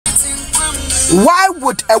Why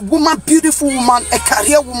would a woman, beautiful woman, a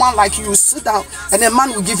career woman like you sit down and a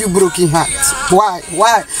man will give you broken heart?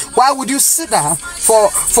 Why would you sit down for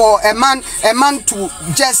a man to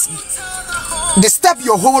just disturb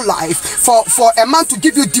your whole life, for a man to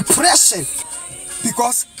give you depression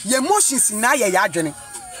because your emotions in your journey?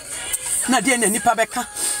 Na dia na nipa beka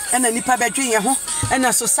na nipa bedwe ye ho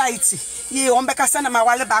na society ye on beka sana ma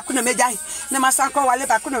wale ba ko na mejai na masanko wale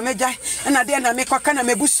ba ko na mejai na dia na me kwaka na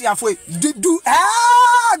mebusuafo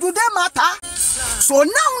do they matter? So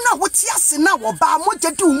now what yase na wo ba mo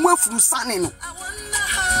jedi umu afuru sane no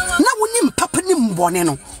na woni mpapa ni mbone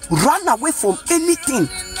no. Run away from anything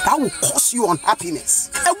that will cause you unhappiness.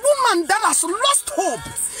 A woman that has lost hope,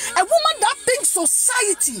 a woman that thinks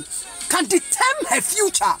society can determine her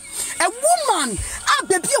future, a woman,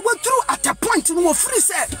 baby, went through at a point in which free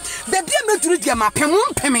said, baby,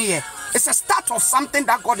 it's a start of something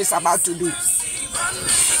that God is about to do.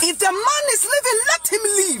 If the man is living, let him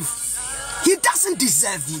live. He doesn't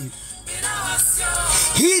deserve you.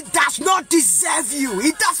 He does not deserve you.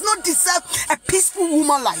 He does not deserve a peaceful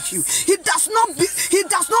woman like you. He does not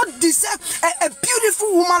deserve a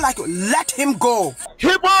beautiful woman like you. Let him go.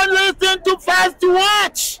 Keep on listening to Fast to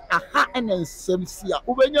Watch. And then some see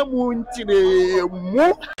ubenya muntire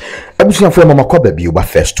mu. Ebusuafo mama kwa baby uba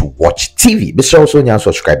First to Watch TV. Be sure also nya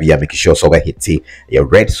subscribe ya, make sure so we hit your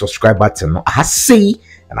red subscribe button. No I see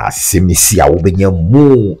and I see me see ubenya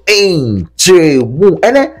mu mu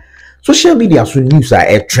ene. Social media so news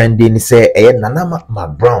are trending say Nana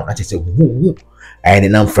Mcbrown na say woo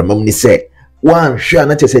and then from me say one sure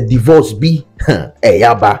na say divorce be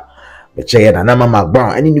yaba be say Nana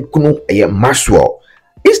Mcbrown and ni kunu Maxwell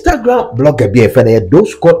Instagram blogger be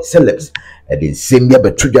those called celebs and then same year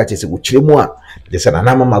but true say wo chire mu a they say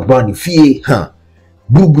Nana Mcbrown fie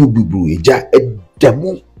bru eja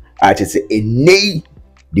edemu a say enei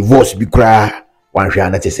divorce be kra one sure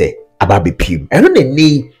na say aba be pim and no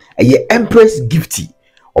nei EMPRESS GIFTY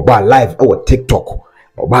oba live our TikTok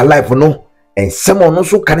oba live no and someone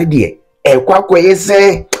also Canadian kwakwa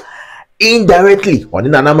say indirectly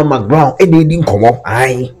on Nana Mcbrown and they didn't come up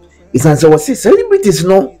it's answer was say celebrities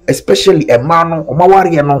no especially a man no o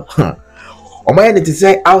maware no o ma to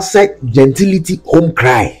say outside gentility home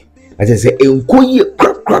cry as I say enkoye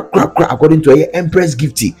crack according to EMPRESS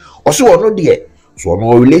GIFTY also no there so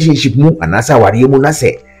no relationship mu anasa ware mu na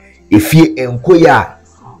say efie enkoye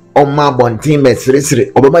Oma bontin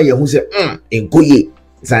mesresre obama ye hu se enkoye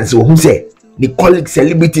sanse hu se the colleague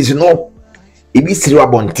celebrities no ebi siri wa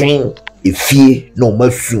bontin efie no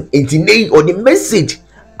mafu enti nei or the message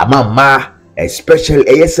ama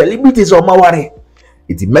especially celebrities o maware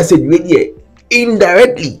the message we there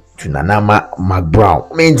indirectly to Nana Mcbrown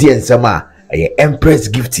menti ensema EMPRESS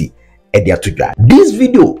GIFTY. This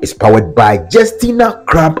video is powered by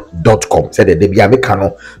justinacrab.com. Said the Debbie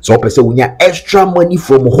Americano. So person when you extra money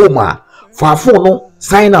from home for phone,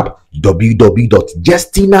 sign up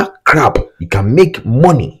www.justinacrab. You can make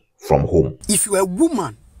money from home. If you are a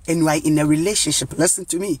woman and you are in a relationship, listen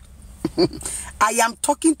to me. I am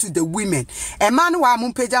talking to the women. A man who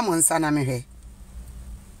am peja monsana me.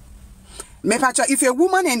 If you're a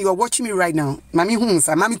woman and you are watching me right now, mami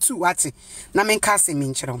hunsa, mami too wati, na men kase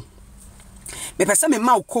minchero. Me person me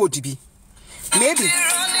mouth code be. Maybe.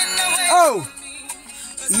 Oh.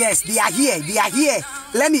 Yes, they are here. They are here.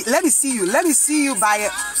 Let me see you. Let me see you by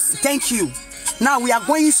thank you. Now we are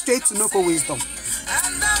going straight to local wisdom.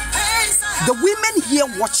 The women here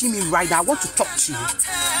watching me right now, I want to talk to you.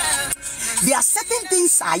 There are certain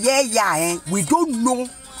things we don't know.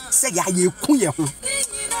 Say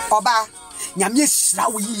Oba, nyame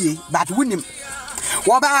shrawi but winim.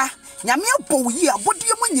 Oba, nyame boyi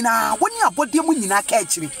abodiem nyina, woni abodiem nyina ka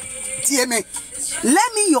akiri. Tie me.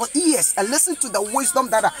 Let me your ears and listen to the wisdom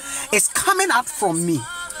that is coming out from me.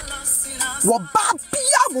 Woba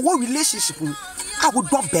bia wo relationship I would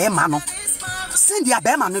do be man no. Send your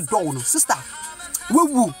be man no do no. Sister,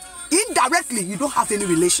 woo indirectly you don't have any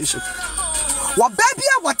relationship. Woba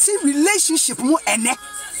bia what relationship mu ene.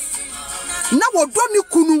 Na wo do ni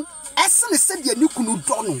kunu esen said ye ni kunu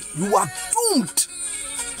do no. You are doomed.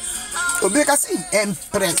 Obeka say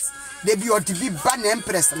empress. They be or to be ban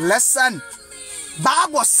empress. Listen.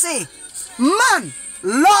 Bible say, man,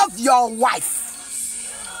 love your wife.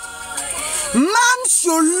 Man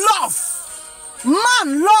should love.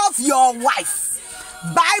 Man, love your wife.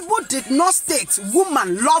 Bible did not state,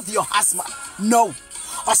 woman, love your husband. No.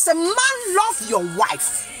 Or say, man, love your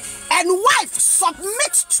wife. And wife,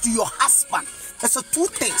 submit to your husband. There's two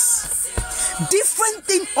things. Different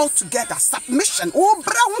thing altogether. Submission. Oh,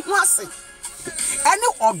 brown. Any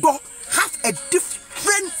other have a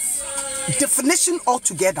different definition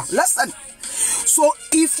altogether. Listen. So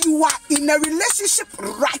if you are in a relationship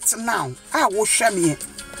right now, I will share me.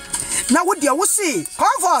 Now what they will say,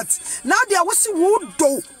 comfort. Now they will say, who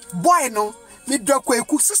do boy no me do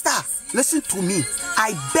sister. Listen to me.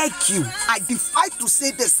 I beg you. I defy to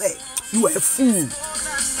say this. You are a fool.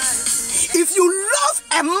 If you love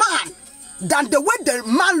a man than the way the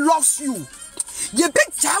man loves you, you be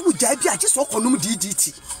jawu jaibi. I just walk on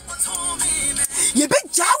DDT. You be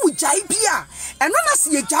jawu jaibi. And when I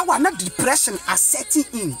see a jawu, not depression are setting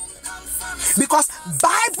in, because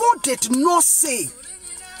Bible did not say.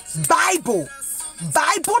 Bible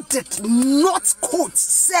did not quote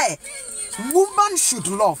say woman should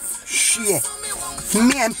love. Share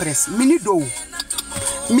me empress, mini do,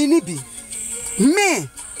 mini be me.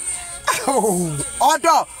 Oh,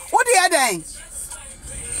 order. What the other?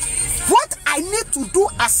 What I need to do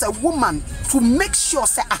as a woman to make sure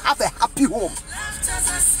say I have a happy home.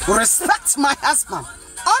 Respect my husband.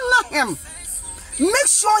 Honor him. Make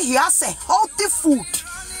sure he has a healthy food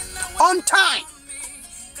on time.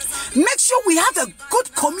 Make sure we have a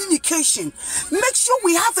good communication. Make sure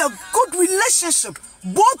we have a good relationship,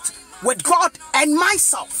 both with God and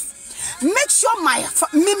myself. Make sure I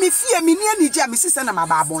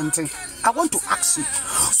want to ask you.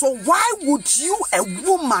 So why would you, a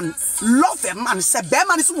woman, love a man? Say, hey,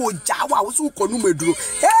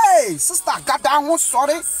 sister, God, I'm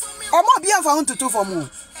sorry. I'm not being found to do for more.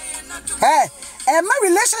 Hey, and my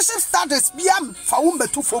relationship status beyond for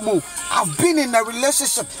more. I've been in a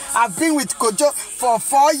relationship. I've been with Kojo for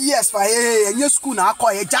 4 years. For and your school now call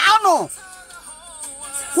it Jano.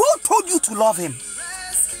 Who told you to love him?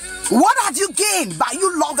 What have you gained by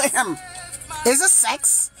you loving him? Is it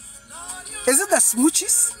sex? Is it the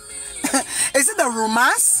smooches? Is it the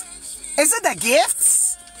romance? Is it the gifts?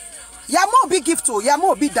 Yamo be gift oh,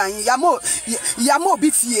 yamo be dying, yamo be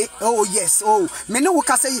fear. Oh yes, oh many will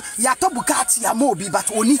say yato bugatti yamo be,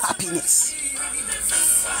 but only happiness.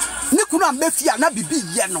 Nikuna mefia na bibi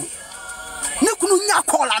yeno. Nikunu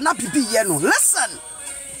nyakola na bibi yeno. Listen,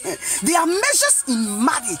 there are measures in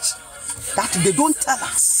marriage that they don't tell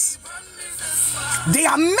us. There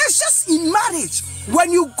are measures in marriage.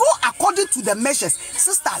 When you go according to the measures,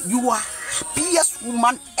 sister, you are happiest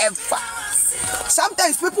woman ever.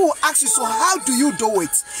 Sometimes people will ask you, so how do you do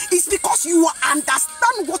it? It's because you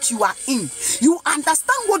understand what you are in. You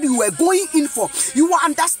understand what you were going in for. You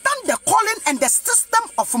understand the calling and the system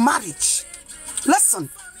of marriage.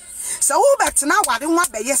 Listen. So but now I don't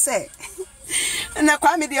want to say. And I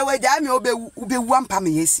come here where I be one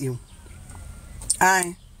pammy.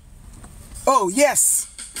 Aye. Oh yes.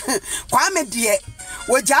 Kwame dear,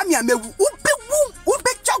 we jamia me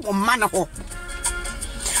ube chago man ho.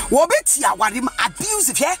 Wobetia wadim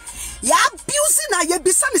abusive here. Ya abusing na ye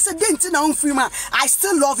bisan is a dent na unfrima. I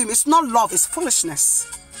still love him. It's not love, it's foolishness.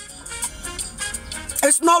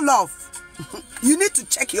 It's not love. You need to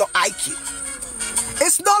check your IQ.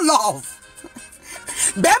 It's not love.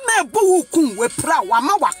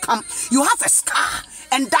 You have a scar.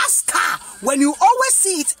 And that scar, when you always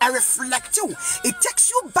see it, a reflect you. It takes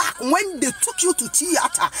you back when they took you to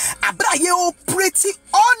theater. Abraye pretty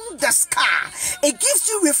on the scar. It gives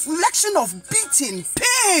you reflection of beating,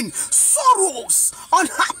 pain, sorrows,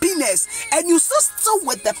 unhappiness. And you still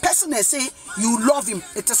with the person and say, you love him.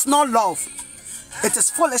 It is not love. It is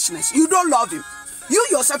foolishness. You don't love him. You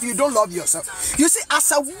yourself, you don't love yourself. You see,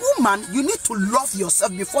 as a woman, you need to love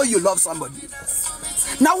yourself before you love somebody.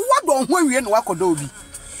 Now, what don't we know what could do?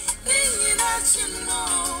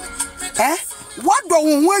 What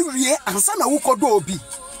don't we answer now? What could do?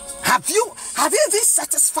 Have you even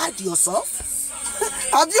satisfied yourself?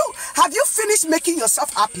 Have you finished making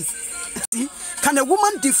yourself happy? See, can a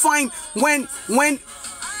woman define when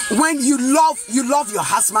you love your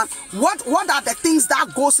husband? What are the things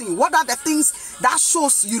that goes in? What are the things that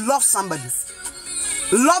shows you love somebody?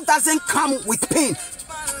 Love doesn't come with pain.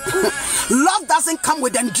 Love doesn't come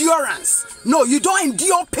with endurance. No, you don't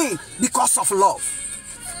endure pain because of love.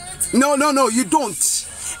 No, you don't.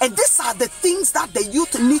 And these are the things that the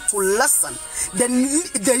youth need to listen. The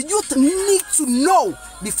youth need to know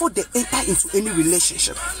before they enter into any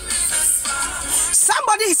relationship.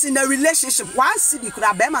 Somebody is in a relationship. One city could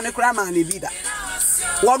have been a crime and a vida.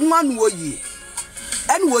 One man were ye.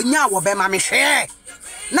 And when you were Bema Michelle.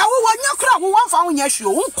 Now, when you crowd, one found yes, you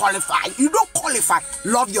won't qualify. You don't qualify.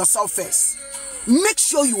 Love yourself first. Make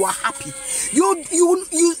sure you are happy. You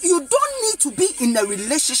don't need to be in a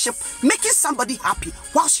relationship making somebody happy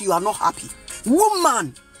whilst you are not happy.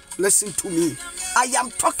 Woman, listen to me. I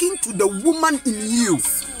am talking to the woman in you.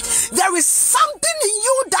 There is something in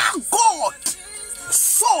you that God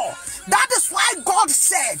So that is why God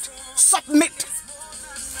said, submit.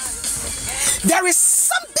 There is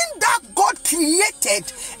something that God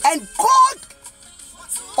created, and God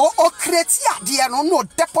or created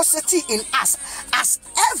deposit in us. As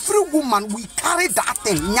every woman, we carry that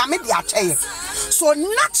thing. So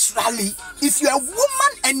naturally, if you're a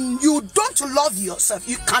woman and you don't love yourself,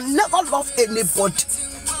 you can never love anybody.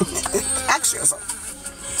 Ask yourself.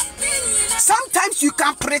 Sometimes you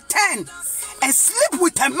can pretend and sleep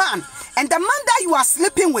with a man, and the man that you are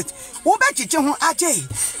sleeping with,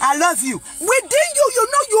 I love you. Within you, you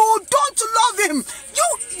know you don't love him. You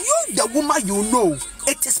the woman, you know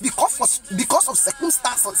it is because of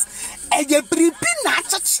circumstances. And you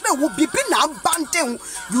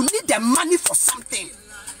need the money for something.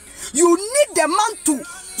 You need the man to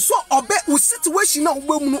so obey with situation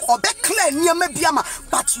obey clear,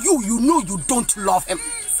 but you know you don't love him.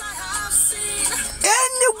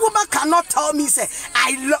 Any woman cannot tell me, say,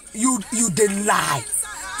 I love you. You did lie.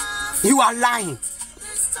 You are lying.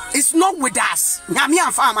 It's not with us.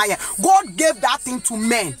 God gave that thing to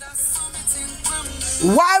men.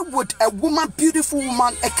 Why would a woman, beautiful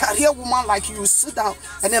woman, a career woman like you sit down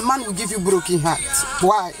and a man will give you broken heart?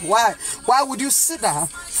 Why would you sit down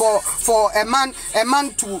for a man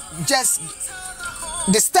to just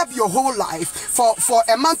disturb your whole life, for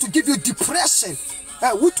a man to give you depression?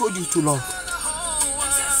 Who told you to love?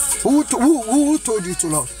 Who told you to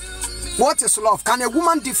love? What is love? Can a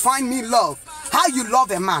woman define me love? How you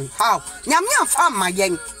love a man? How?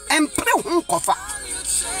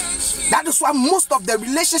 That is why most of the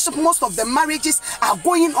relationships, most of the marriages are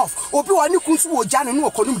going off.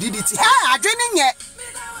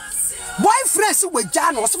 Boyfriends with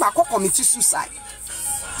Jan was commit suicide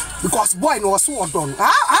because boy was so done.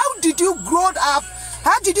 How did you grow up?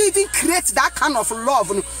 How did you even create that kind of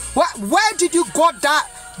love? Where did you got that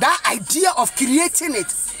idea of creating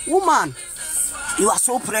it? Woman, you are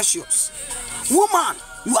so precious. Woman,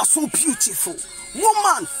 you are so beautiful.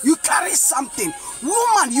 Woman, you carry something.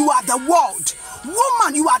 Woman, you are the world.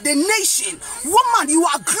 Woman, you are the nation. Woman, you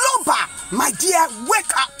are global. My dear,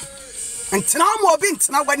 wake up. And now being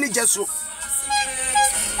now when it just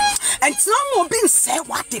and now being say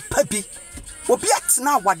what the puppy will be at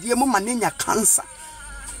now what the woman in your cancer.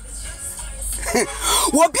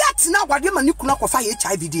 Will be at now what the man you could not offer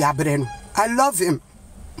HIV diabreno. I love him.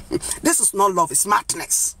 This is not love, it's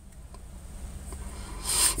madness.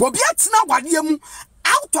 Will be at now what you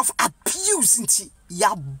out of abuse into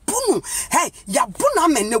Yabunu. Hey, Yabuna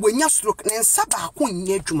men when you stroke and Saba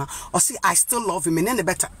Juma or say I still love him and any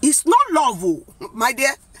better. It's not love, my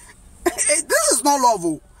dear. This is not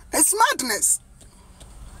love. It's madness.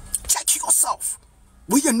 Check yourself.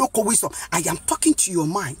 We are no wisdom. I am talking to your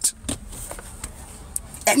mind.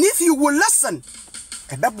 And if you will listen,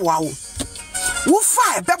 a bebwao. We'll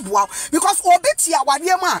fire a bebwao because obeti our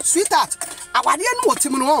dear man, sweetheart, our dear no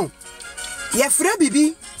Timon. Ye free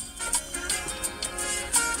baby.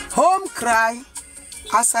 Home cry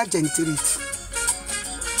as a gentility.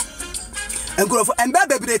 And go for and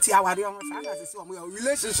baby our dear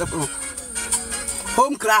relationship.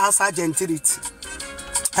 Home cry as a gentility.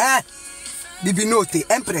 Hey, Bibi note,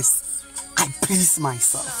 Empress, I please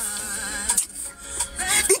myself.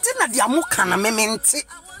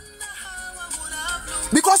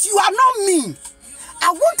 Because you are not me.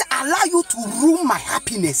 I won't allow you to ruin my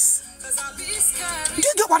happiness. Do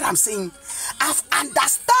you get what I'm saying? I've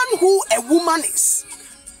understand who a woman is.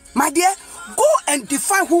 My dear, go and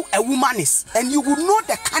define who a woman is, and you will know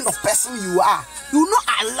the kind of person you are. You will not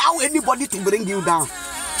allow anybody to bring you down.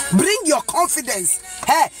 Bring your confidence.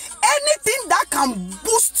 Hey, anything that can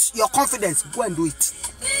boost your confidence, go and do it.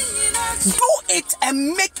 Do it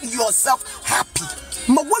and make yourself happy.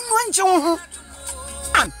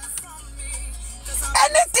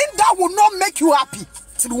 Anything that will not make you happy,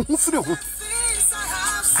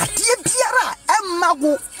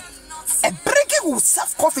 breaking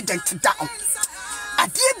self-confidence down.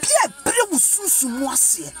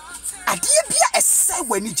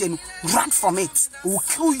 Run from it. It will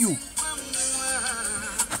kill you.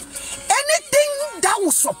 Anything that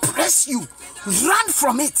will suppress you, run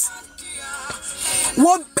from it.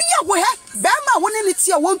 Will be aware. Bema when it's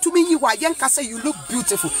here want to me you are young say you look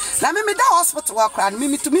beautiful. Let me that hospital work and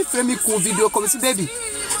me to me frame me cool video come see baby.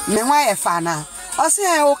 Me why fana. I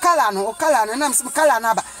say o kala no and I'm some kala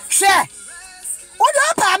na ba. Share. What do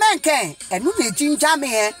pa men ken? And no dey ginger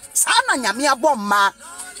me sa na nyame abom ma.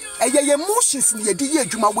 Eye emotions ni dey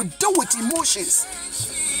adwuma we deal with emotions.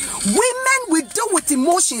 Women will deal with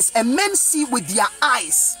emotions and men see with their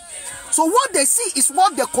eyes. So what they see is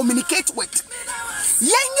what they communicate with.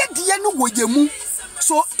 Yenye diye no woyemu.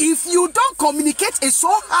 So if you don't communicate, it's so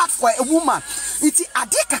hard for a woman. It's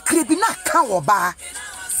adika kribina kan oba.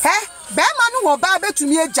 Be manu oba be to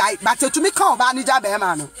me jai, but to me kan oba ni ja be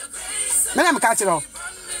manu. Me na me ka tiro.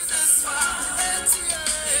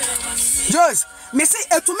 Just me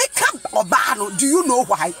say to me kan oba no, do you know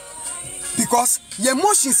why? Because your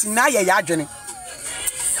emotions na ye adwene.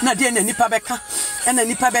 Na de na nipa beka, na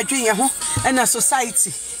nipa bedwen ye ho, na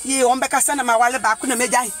society. Ye on beka sana ma wale ba ko na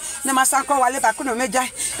mejai. Na masanko wale ba ko na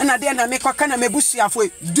mejai. Na de na me kwaka na mebusuafo.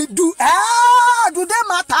 Do they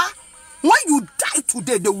matter? When you die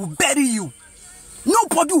today, they will bury you.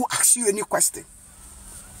 Nobody will ask you any question.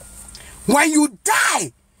 When you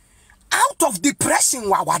die out of depression,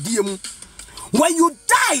 when you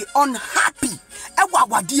die unhappy,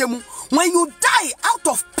 when you die out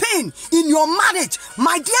of pain in your marriage,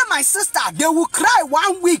 my dear, my sister, they will cry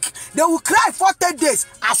 1 week, they will cry 40 days.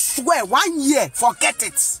 I swear, 1 year, forget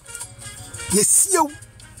it. Yes, you.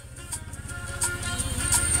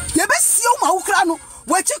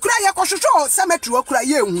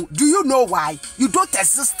 Do you know why? You don't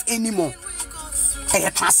exist anymore.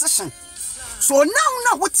 A transition. So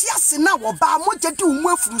now what you now about what you do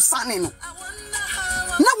more through sunning.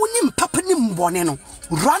 Now we need papa nim boneno.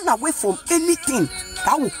 Run away from anything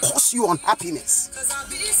that will cause you unhappiness.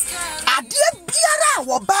 Adie biara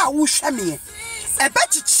wo ba wo hweme. E be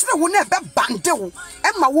chichire wo na be bande wo.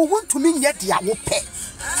 E ma wo want to me nye dia wo pe.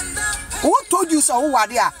 Who told you so who are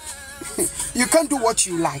there? You can't do what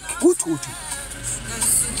you like. Who told you?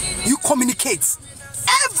 You communicate.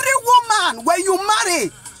 Every woman, when you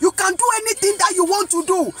marry, you can do anything that you want to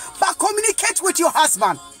do, but communicate with your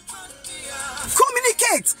husband.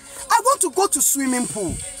 Communicate. I want to go to swimming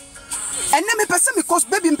pool. And then me person because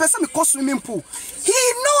baby me person because swimming pool. He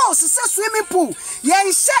knows it's a swimming pool. Yeah,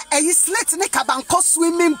 he said he slit ne kabanko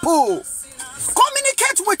swimming pool.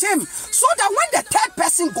 Communicate with him so that when the third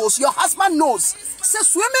person goes, your husband knows. Say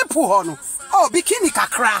swimming pool hono. Oh, bikini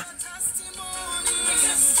kakra.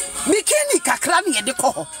 Bikini kakra ni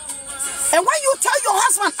edeko. And when you tell your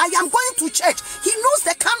husband, I am going to church, he knows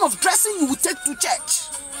the kind of dressing you will take to church.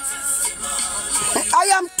 I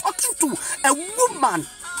am talking to a woman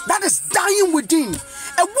that is dying within.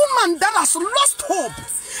 A woman that has lost hope.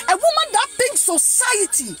 A woman that thinks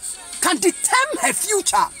society can determine her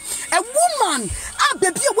future. A woman,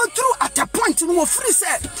 baby went through at a point in free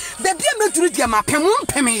said, baby made through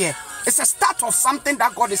the it's a start of something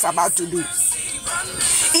that God is about to do.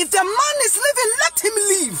 If the man is living, let him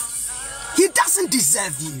live. He doesn't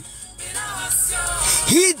deserve you.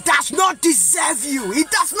 He does not deserve you. He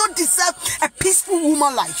does not deserve a peaceful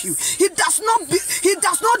woman like you. He does not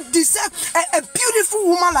deserve a beautiful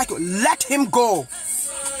woman like you. Let him go.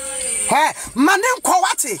 Hey, manem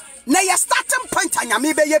kwati. Na your starting point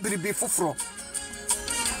anyame ye biribi fufuro.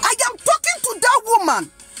 I am talking to that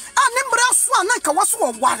woman. Anembra so ananka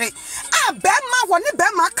waso ware. Bema woni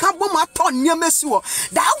bema ka bom aton nyamesi wo.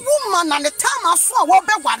 That woman na the time aso wo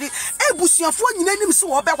be ware. Ebusuafo nyina nim se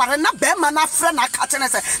wo be ware na bema na frɛ na ka tene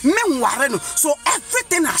se me ware no. So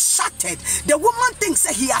everything has shattered. The woman thinks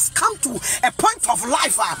that he has come to a point of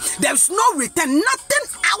life. There's no return.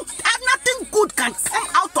 Nothing good can come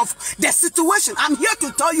out of the situation. I'm here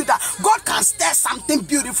to tell you that God can stir something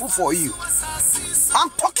beautiful for you. I'm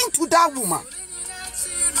talking to that woman.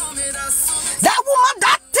 That woman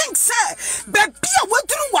that thinks, baby, what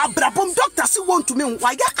do you want? Brabum doctors who want to me.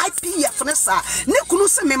 Why IPF, Nessa? Nikunu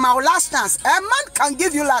say me my last chance. A man can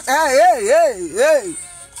give you last. Hey.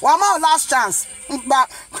 One more last chance. But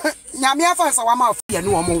Nyamia for one more fear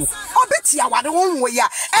no more. Oh, bet ya what the one way ya.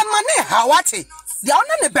 And money, how what it? The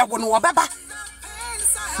only bebon or beba.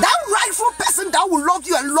 That rightful person that will love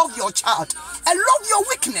you and love your child and love your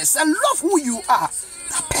weakness and love who you are,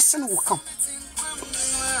 that person will come.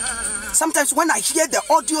 Sometimes when I hear the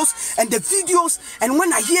audios and the videos, and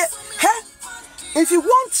when I hear, if you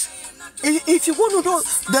want to know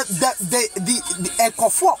the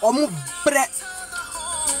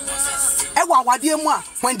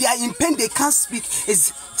when they are in pain, they can't speak,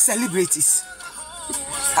 is celebrities.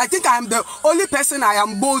 I think I am the only person I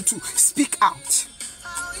am bold to speak out.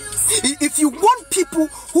 If you want people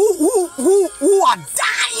who are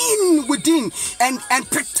dying within and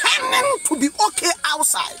pretending to be okay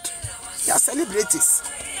outside, they are celebrities.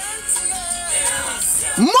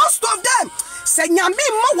 Most of them say nyame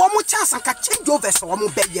ma wo mo chance and change over so mo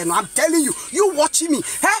be no. I'm telling you, you watching me.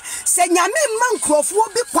 Say nyame ma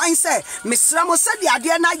nkrofo be kwan say mesra mo say de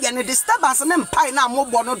ade na ye ne disturbance na mpai na mo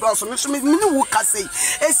bo no do so me wo ka say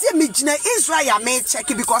ese me gina Israel me check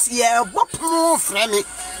because ye bopmo frame me.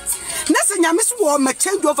 Nese nyame so wo ma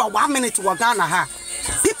change over 1 minute wo Ghana ha.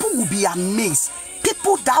 People will be amazed.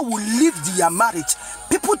 People that will leave their marriage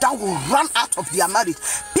People that will run out of their marriage.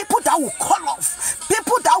 People that will call off.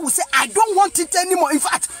 People that will say, I don't want it anymore. In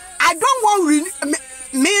fact, I don't want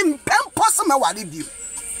me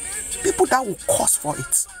people that will cause for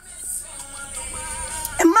it.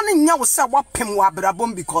 A man in here will say what pim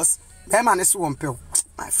wabrabom because the man is one pill.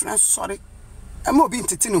 My friend, sorry. I'm not being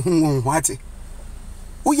titting who what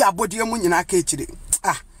we are body in a cage.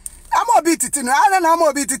 Ah, I'm not being titting. I don't know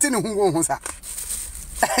more being titting who was that.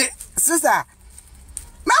 Sister,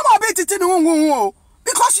 Mama beat it in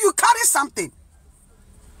because you carry something.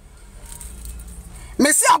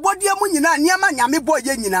 Messi abodi amunyina niama nyame boy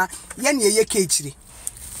nyina ye ne ye kechiri.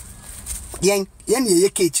 Yen ye ne ye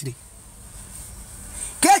kechiri.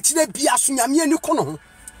 Kechire bia so nyame ani ko no ho.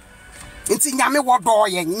 Nti nyame wodo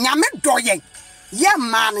ye, nyame do ye. Ye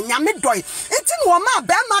man nyame do ye. Nti no ma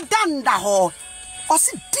be ma danda ho. Or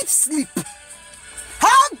see deep sleep.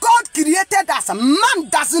 How God created us, man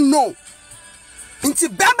doesn't know. Inti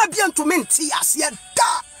bema bien to menti as yet.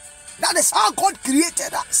 That is how God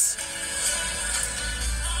created us.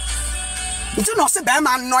 You do not say bema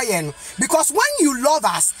annoying, because when you love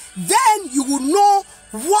us, then you will know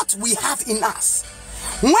what we have in us.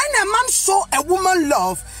 When a man show a woman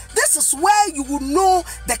love, this is where you will know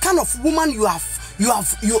the kind of woman you have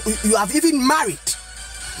even married.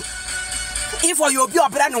 If you'll be a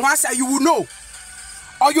brand new answer, you will know.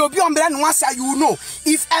 Or you'll be on brand new answer, you will know.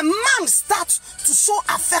 If a man starts to show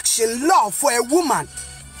affection, love for a woman,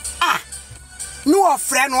 no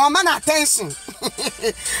friend, no man attention.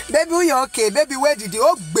 Baby, we okay. Baby, where did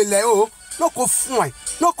you go? No go fine,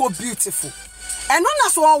 no go beautiful. And on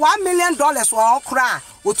us $1 million or cry,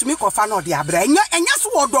 what me go fan of the abra. And yes,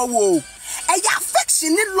 what do wo? And your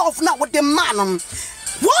affection and love now with the man.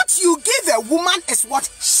 What you give a woman is what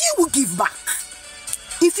she will give back.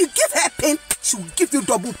 If you give her pain, she will give you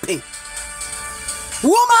double pain.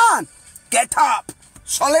 Woman, get up.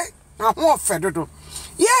 Sorry, I won't fed it.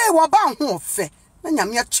 Yeah, what about who fe?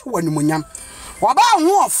 Nanyamia chwa ni munyam. Waba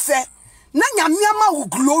who fe? Nanyamia ma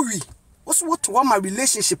glory. What's what to my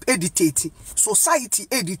relationship editate? Society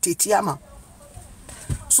editate yama.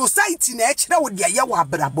 Society na echira wo dia ye wa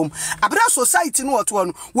abrabom. Abra society no what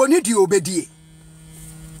one woni di obedie.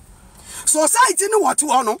 Society no what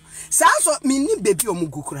one so me ni baby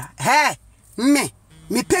omugukura. Hey,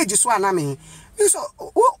 me page so na me. So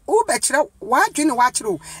who betcha why do you watch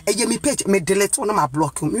you? Me page me delete on my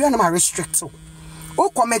block. Me na my restrict. O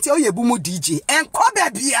comment o ye bumu DJ. En ko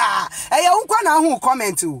bia. E ye unko na hu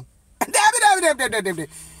comment o.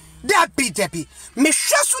 Debi. Me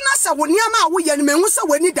hweso na se woni ama wo ye me hu se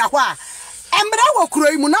wani da ho a. Embra wo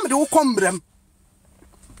kuro mu na me de wo kombram.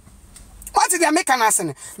 What did I make an answer?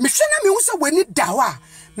 Me hwe na me hu se wani da ho a.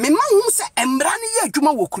 Me ma hu se embra ne ye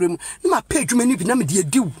adwuma wo kuro mu. Na ma pa adwuma ni bi na me de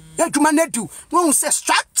adiw. Ye adwuma na adiw. No hu se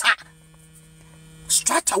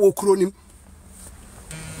structure wo kuro nim.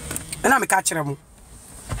 And I make a kire mu.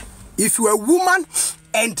 If you are a woman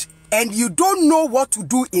and you don't know what to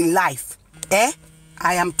do in life,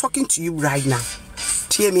 I am talking to you right now.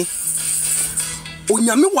 Hear me?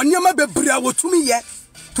 Onyame wonyama bebra wo to me yet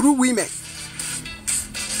through women.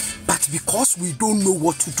 But because we don't know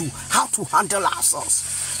what to do, how to handle ourselves.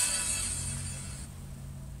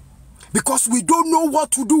 Because we don't know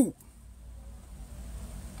what to do.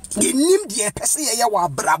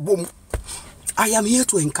 I am here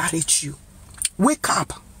to encourage you. Wake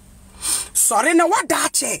up. Sorry na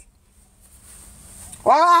wadache.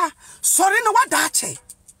 Sorry na wadache.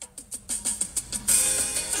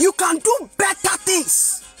 You can do better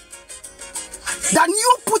things than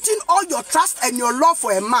you putting all your trust and your love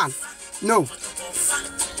for a man. No.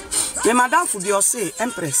 The madam for your say,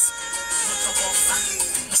 Empress.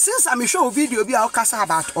 Since I'm sure video be kasa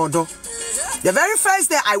about Odo. The very first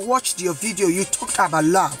day I watched your video, you talked about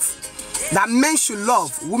love. That men should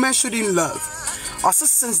love, women shouldn't love. Also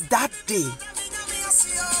since that day.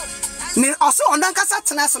 Also on kasa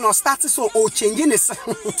tenaso started so changing this.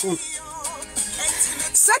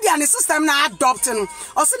 Said the system na adopting.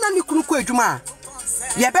 Also na ni kunu ko adwuma.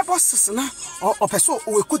 Ye bebo sisi na o peso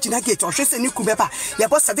o ko gina gate o hwese ni ku beba. Ye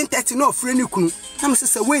bo 7:30 na ofre ni kunu. Na me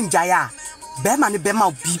se we njaya. Be ma ni be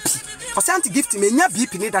ma BP. Ose anti gift me nya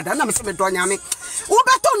BP ni dada na me se me do nyame. Wo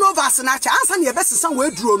beto no verse na cha ansa na ye be sesa we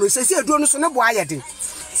aduro no se aduro no so ne bo ayede.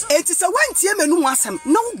 Enti se wantie menu mu asem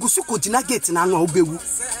na wo gusu ko gina gate na no obewu.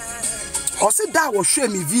 Ose da wo hwe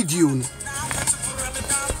me video ni.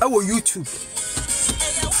 Ewo YouTube.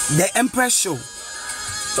 The Empress show.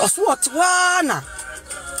 That's what one.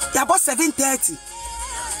 Ya about 7:30.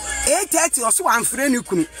 8:30 or so I'm friend you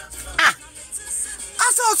kunu.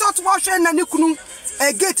 Also to wash and you kunu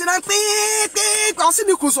gate and beep. I see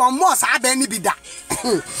you so more sa be ni bi da.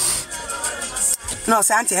 No,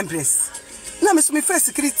 say Auntie Empress. Na me so me first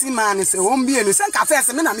security man say won be enu say ka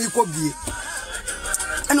first me na me ko bie.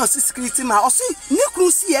 And no security man, o say ne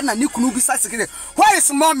kunu si e na ne kunu bi sa security. Where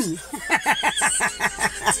is mommy?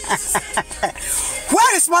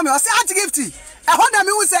 Where is mommy? O say Auntie Gifty. E ho na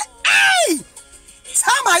me wo say, "Hey!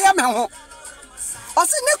 Time I am ho." O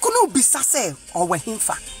say ne kunu bi sa say o we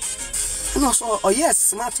himfa. No so oh yes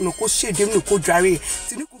smart no ko shade dem no ko dware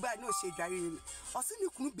ti ni ku ba no shade dware o se ni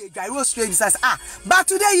kunu be dware o straight says but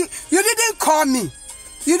today you didn't call me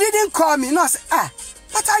no say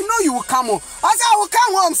but I know you will come home. I say I will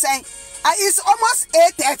come home saying it's almost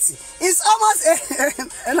 8:30 it's almost 8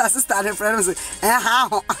 and I started friend say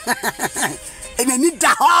and need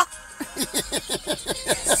that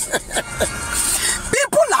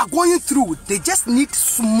people are going through, they just need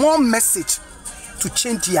small message to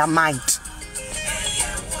change their mind.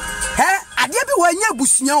 Adebi wenye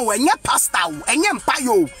busunya wenye pastor wenye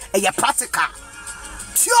mpayo eye practical.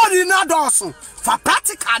 Theory na doso for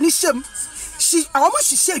practical ni shem. She almost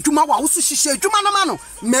she say adwuma wa wo so she say adwuma na ma no.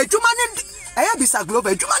 Me adwuma ni eye bisa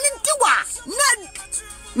global adwuma ni diwa.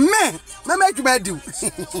 Me adwuma di.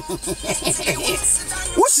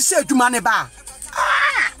 Wo she say adwuma ne ba.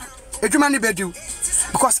 Adwuma ni be di.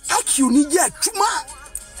 Because IQ ni ye adwuma.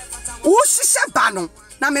 Wo she say ba no.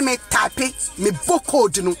 Na me type me book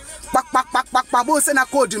code no. Back bo say na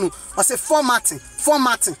code no. I say formatting.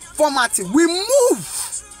 We move.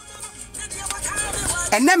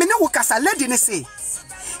 And then me no kasa lady ne say,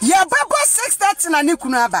 "Yeah, baba 6:30 na ni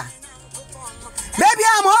kunu aba. Baby,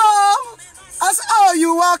 I'm home." I say, "Oh,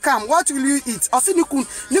 you welcome. What will you eat?" I say ni kunu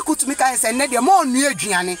to me kai say na dey mo nu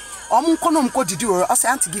aduane. Omo nkono mko didi o. I say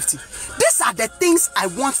Auntie Gifty. These are the things I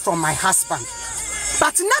want from my husband.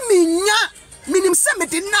 But na me nya minim se me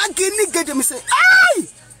dey na gede me say, "Hey!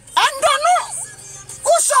 And don't know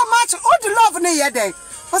who so much all the love ne ye dey."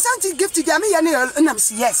 I say Auntie Gifty dey me ye ne na me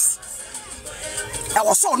say yes. I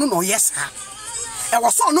was so no yes ha. I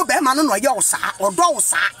was so no be man no ye wo sa odo wo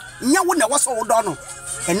sa nya wo na wo so odo no.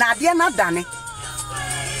 E na ade na dane.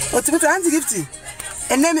 O ti me Auntie Gifty.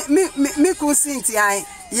 And then me ku sinti ai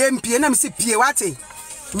ye mpie na me say pie wate.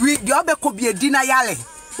 We the obeko bi edi na yale.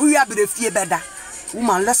 We abere fie beda.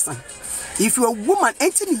 Woman listen. If you're a woman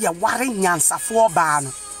entering your worry nyansa for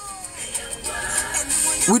ban.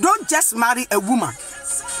 We don't just marry a woman.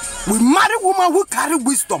 We marry a woman who carry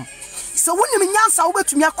wisdom. So when you nyansa ube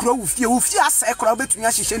to me a crow with you, if you ask a crow to me a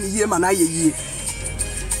shishen ye man I ye.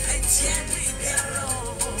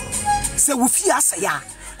 So if you ask ya,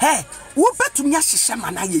 hey, who bet to me a shishen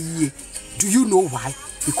man I ye? Do you know why?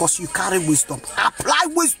 Because you carry wisdom. Apply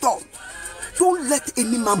wisdom. Don't let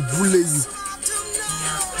any man bully you.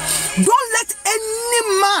 Don't let any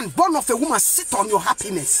man born of a woman sit on your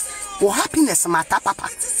happiness. Your happiness matter, papa.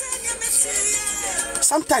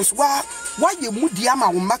 Sometimes why you moody ama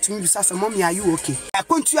will match me with us, mommy, are you okay? I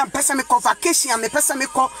point to you and person me call vacation and me person me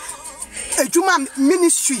call a Juma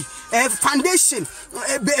ministry, a foundation,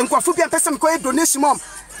 and Quafubia and person me call a donation mom.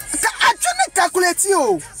 I trying to calculate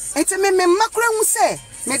you. And to me macro will say,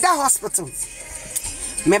 me that hospital.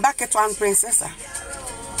 Me back at one princess.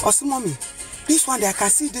 Also, mommy. This one, I can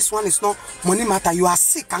see this one is not money matter. You are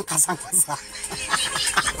sick, and I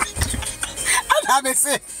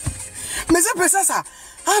say, Mr. Princess,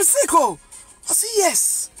 I'm sick. Oh, I say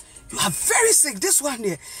yes. You are very sick. This one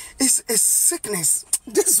here is sickness.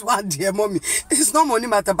 This one, dear mommy, it's not money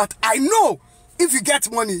matter. But I know if you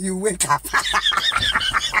get money, you wake up.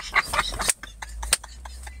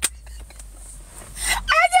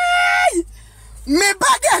 Me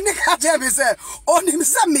baga ne kaje me say onim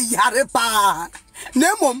say me yare pa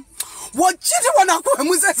nemom wo chidi wona ko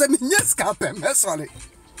mu say me nyeska pe me sorry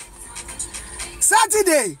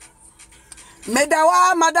Saturday me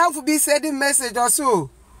dawa madam fu be sending message also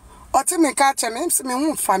oti me ka che me say me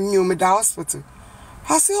hu family o me da hospital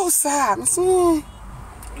I say oh sir me so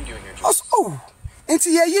oh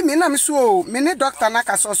enti ye yi me na me so me ne doctor na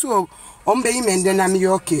ka so ombe yi me ndena me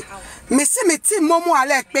okay. Me see me team momo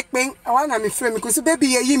alert pekpeng. I want me friend because baby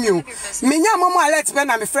ye me o. Me nya momo alert pe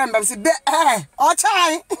na me friend but say oh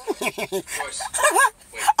chai.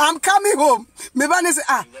 I'm coming home. Me ban say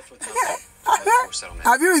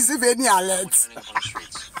have you received any alert?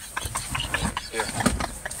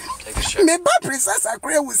 Me ba princess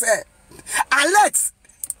akre will say alert.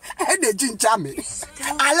 And the ginger me.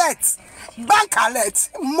 Alert. Bank alert.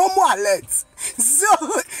 Momo alert.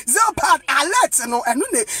 Zero part alert no and no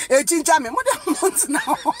ginger me more than months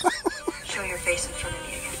now. Show your face in front of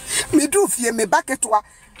me again. Me do fear me back at what?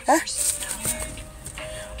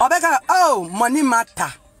 Obeka oh money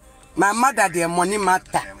matter. My mother dear money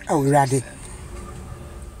matter. Oh ready.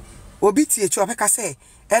 Obi tie chu obeka say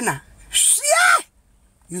ena.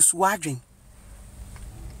 You swadring.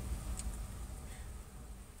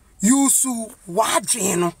 You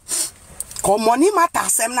swadring. Come money matter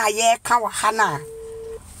sem na ye kan hana.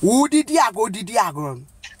 Who did ya go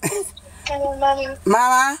Hello, mommy.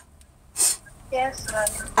 Mama? Yes,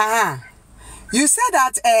 mommy. You said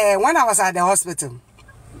that when I was at the hospital.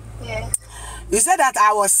 Yes. You said that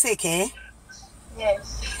I was sick, eh?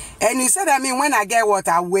 Yes. And you said, I mean, when I get what,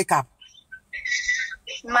 I wake up.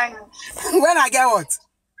 Money. When I get what?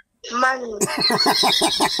 Money.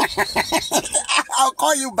 I'll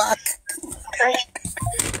call you back.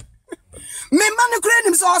 Me man create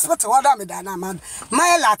him so hospital. What am I done, man?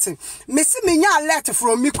 My Latin. Me see me nya letter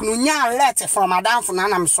from me, nya letter from Madame for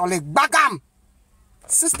Nana. I'm solid. Bagam.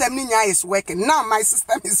 System niya is working. Now my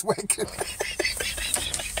system is working.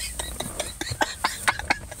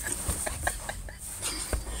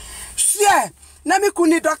 Yeah. Na me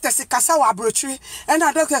kuni doctor si kasa wa brochure. And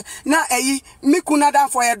a doctor na me kuna down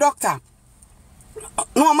for a doctor.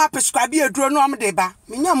 No ma prescribe a drug no am deba.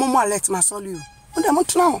 Me nya momo let my soul you.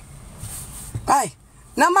 What now? Aye.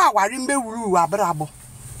 Na ma wari mbe wuru abrabo.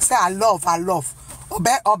 Say I love.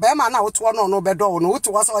 Obe man na what one no be do no what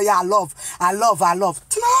was all I love. No.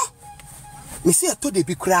 Me see to dey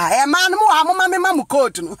be cry. E man mo amoma me mamu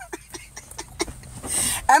coat no. E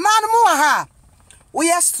man mo ha. We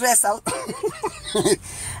are stressed out.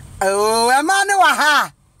 Oh, e man wa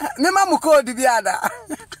ha. Me mamu coat bi ada.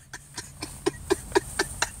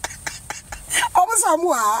 Omo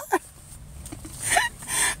samu ha.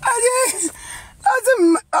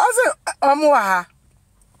 Omo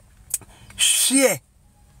share.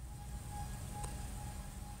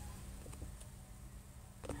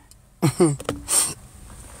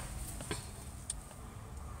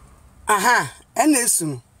 And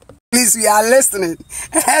listen. Please, we are listening.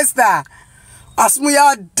 Esther, as we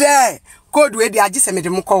are there, code where I just made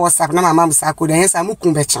them call WhatsApp. Now my mom said, "Code and I'm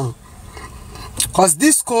moving because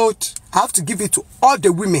this code I have to give it to all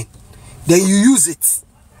the women. Then you use it.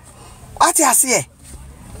 What I say?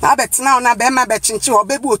 I bet now na be my betchinchi or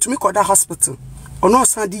baby to me call that hospital. Or no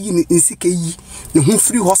Sunday in CKE, the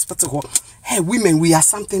free hospital. Hey, women, we are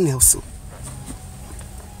something else.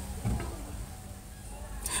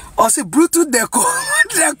 Also, brutal they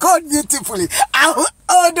code beautifully.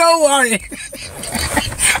 Oh, don't worry.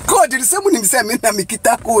 Code is someone himself, Mina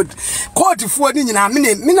Mikita code. Code for Nina,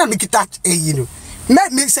 Mina Mikita, you know.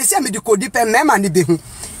 Me say, me the code depend, Mamma, and the behu.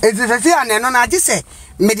 It's the fear, and I just say,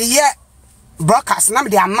 me the year broadcast, now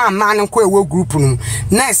the man and queer group room.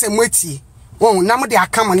 Nice and witty. Oh, now they are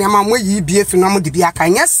coming, and I'm way ye be if you know the Biaka.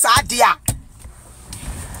 Yes, Sadia.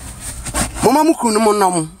 Mama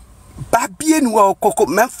Mukuno. Babien wa koko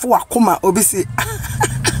menfo akoma obisi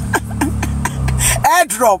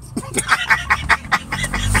airdrop.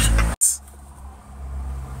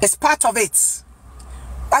 It's part of it.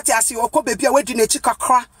 What you see oko baby we do na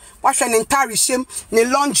chikakra wa hwe ne entire shame ne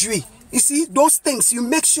laundry. You see those things you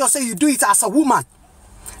make sure say you do it as a woman.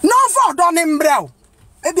 No for don Mcbrown.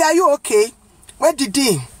 Baby are you okay? Where did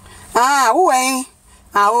he? Who eh?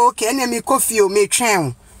 Okay, enemy coffee o me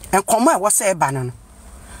twen. And come on what say banana.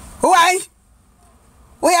 Why?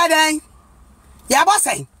 We are dying. Ya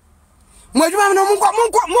bossing. Mojuma no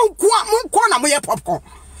munko na moye popcorn.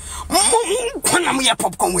 Munko na moye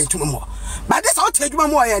popcorn wait more. But this all take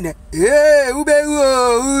more ene. Ube.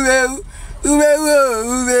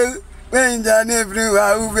 When John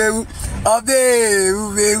everywhere ube.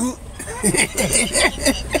 Ube.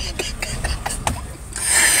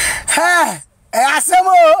 Ha!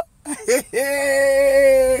 Asemo.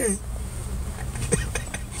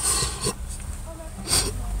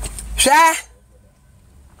 Share.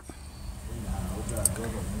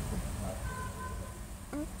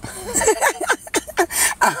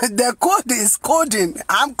 The code is coding.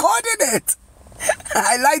 I'm coding it.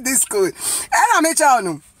 I like this code. And I'm a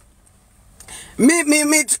child. Me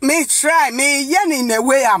try. Me yen in a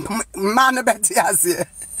way I'm man better as here.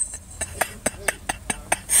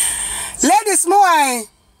 Ladies, more.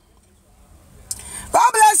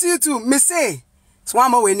 God bless you too. Me say.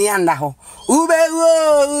 Swamo we ni anda ho. Ube.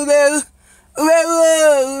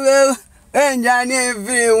 Enjani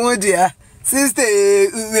everyone dear. Sister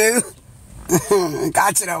ube.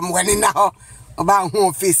 Catch them when now about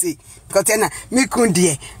home face. Because then me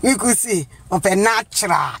kundi, me could see of a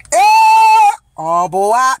natural. Oh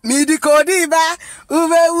boy, me di kodiba.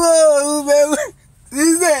 Ube.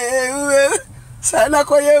 Sister ube. Sana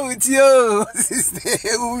koye with you. Sister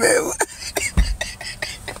ube.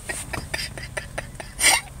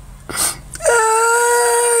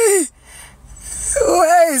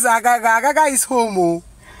 Where is Agaga? Agaga is home.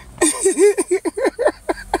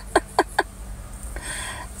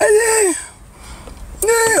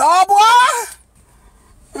 Oh boy.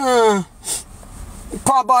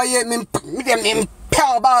 Poor boy, me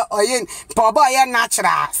poor boy,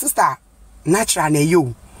 natural sister, natural ne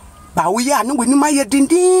you. But we are no we my din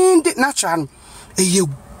natural. You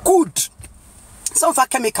good. Some for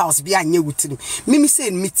chemicals be a new with me say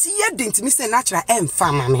me tia didn't me say natural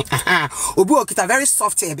farmer me. Obu okita very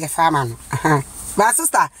soft be farmer. My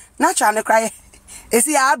sister, natural ne cry. Is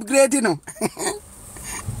he upgrading no?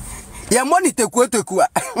 Your money te ku.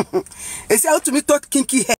 Is how to me thought kinky hair.